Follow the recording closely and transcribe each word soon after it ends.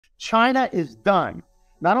China is done.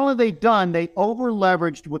 Not only are they done, they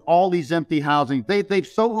over-leveraged with all these empty housing. They've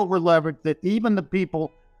so over-leveraged that even the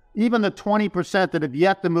 20% that have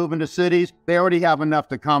yet to move into cities, they already have enough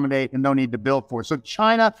to accommodate and no need to build for. So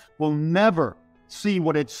China will never see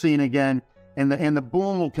what it's seen again, and the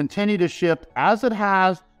boom will continue to shift as it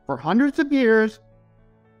has for hundreds of years,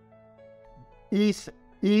 east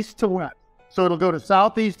to west. So it'll go to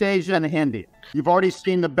Southeast Asia and India. You've already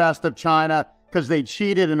seen the best of China because they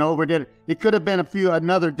cheated and overdid it. It could have been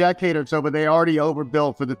another decade or so, but they already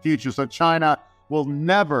overbuilt for the future. So China will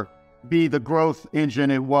never be the growth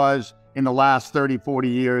engine it was in the last 30, 40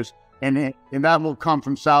 years. And that will come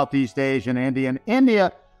from Southeast Asia and India. And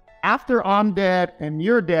India, after I'm dead and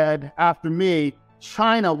you're dead after me,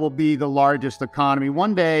 China will be the largest economy.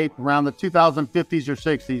 One day, around the 2050s or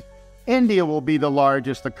 60s, India will be the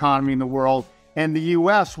largest economy in the world. And the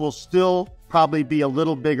U.S. will still probably be a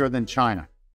little bigger than China.